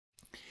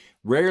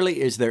Rarely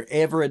is there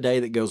ever a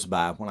day that goes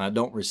by when I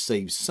don't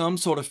receive some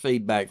sort of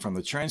feedback from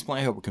the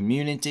transplant helper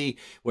community,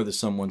 whether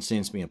someone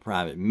sends me a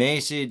private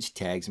message,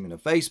 tags me in a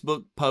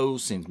Facebook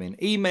post, sends me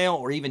an email,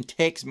 or even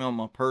texts me on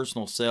my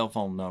personal cell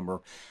phone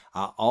number.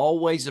 I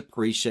always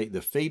appreciate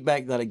the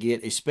feedback that I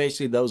get,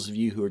 especially those of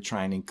you who are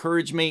trying to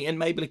encourage me and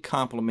maybe to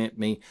compliment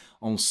me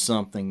on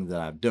something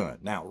that I've done.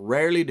 Now,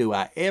 rarely do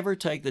I ever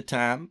take the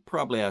time,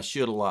 probably I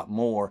should a lot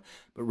more,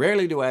 but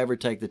rarely do I ever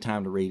take the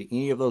time to read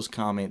any of those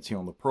comments here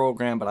on the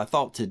program. But I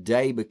thought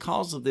today,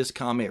 because of this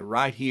comment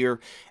right here,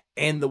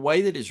 and the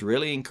way that it's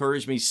really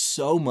encouraged me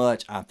so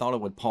much, I thought I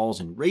would pause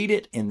and read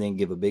it and then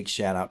give a big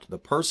shout out to the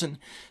person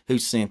who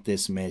sent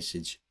this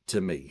message to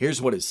me.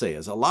 Here's what it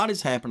says. A lot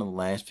has happened in the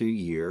last few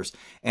years,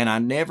 and I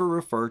never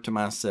refer to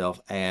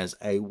myself as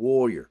a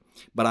warrior,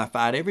 but I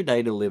fight every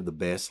day to live the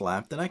best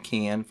life that I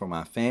can for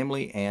my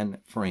family and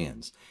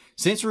friends.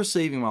 Since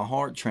receiving my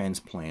heart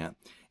transplant,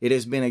 it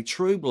has been a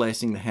true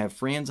blessing to have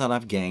friends that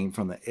I've gained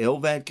from the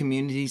LVAD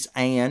communities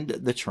and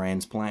the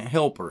transplant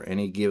helper. And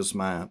he gives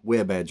my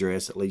web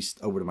address, at least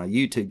over to my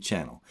YouTube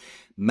channel.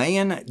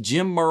 Man,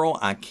 Jim Merle,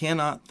 I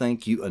cannot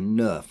thank you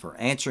enough for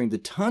answering the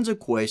tons of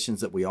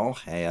questions that we all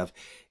have,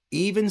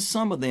 even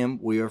some of them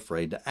we are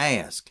afraid to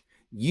ask.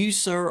 You,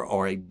 sir,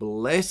 are a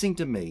blessing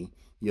to me.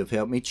 You have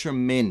helped me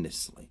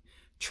tremendously.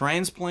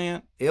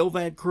 Transplant,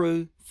 LVAD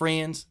crew,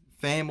 friends,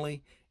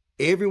 family,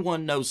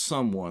 everyone knows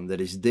someone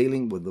that is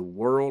dealing with the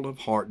world of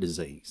heart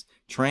disease,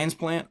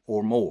 transplant,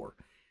 or more.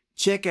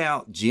 Check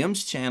out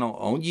Jim's channel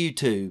on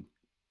YouTube.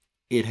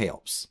 It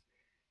helps.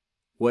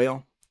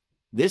 Well,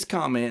 this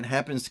comment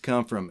happens to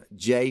come from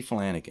Jay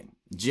Flanagan.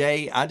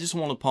 Jay, I just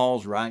want to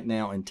pause right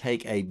now and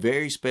take a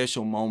very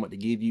special moment to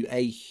give you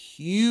a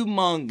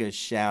humongous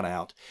shout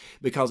out,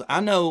 because I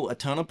know a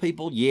ton of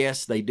people,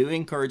 yes, they do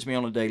encourage me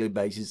on a daily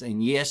basis,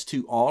 and yes,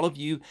 to all of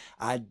you,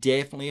 I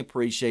definitely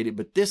appreciate it.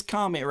 But this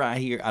comment right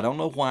here, I don't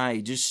know why,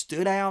 it just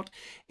stood out,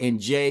 and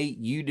Jay,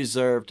 you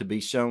deserve to be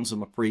shown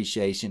some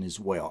appreciation as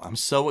well. I'm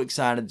so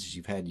excited that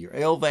you've had your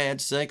LVAD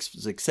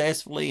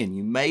successfully and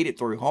you made it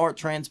through heart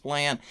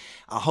transplant.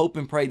 I hope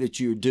and pray that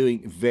you're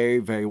doing very,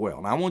 very well.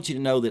 And I want you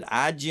to know that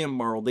I, Jim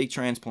Merle, the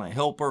transplant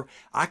helper,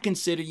 I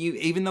consider you,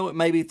 even though it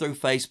may be through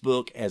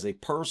Facebook, as a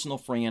personal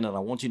friend. And I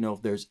want you to know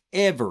if there's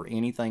ever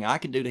anything I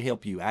can do to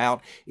help you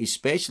out,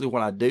 especially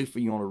what I do for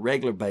you on a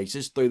regular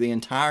basis through the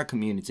entire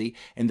community,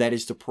 and that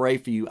is to pray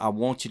for you, I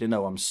want you to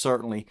know I'm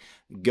certainly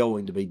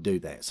going to do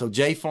that. So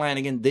Jay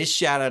Flanagan, this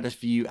shout out is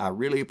for you. I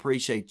really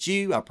appreciate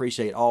you. I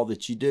appreciate all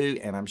that you do,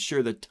 and I'm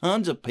sure that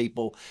tons of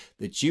people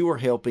that you are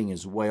helping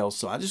as well.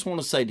 So I just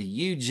want to say to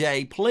you,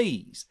 Jay,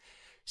 please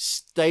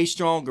stay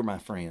stronger, my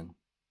friend.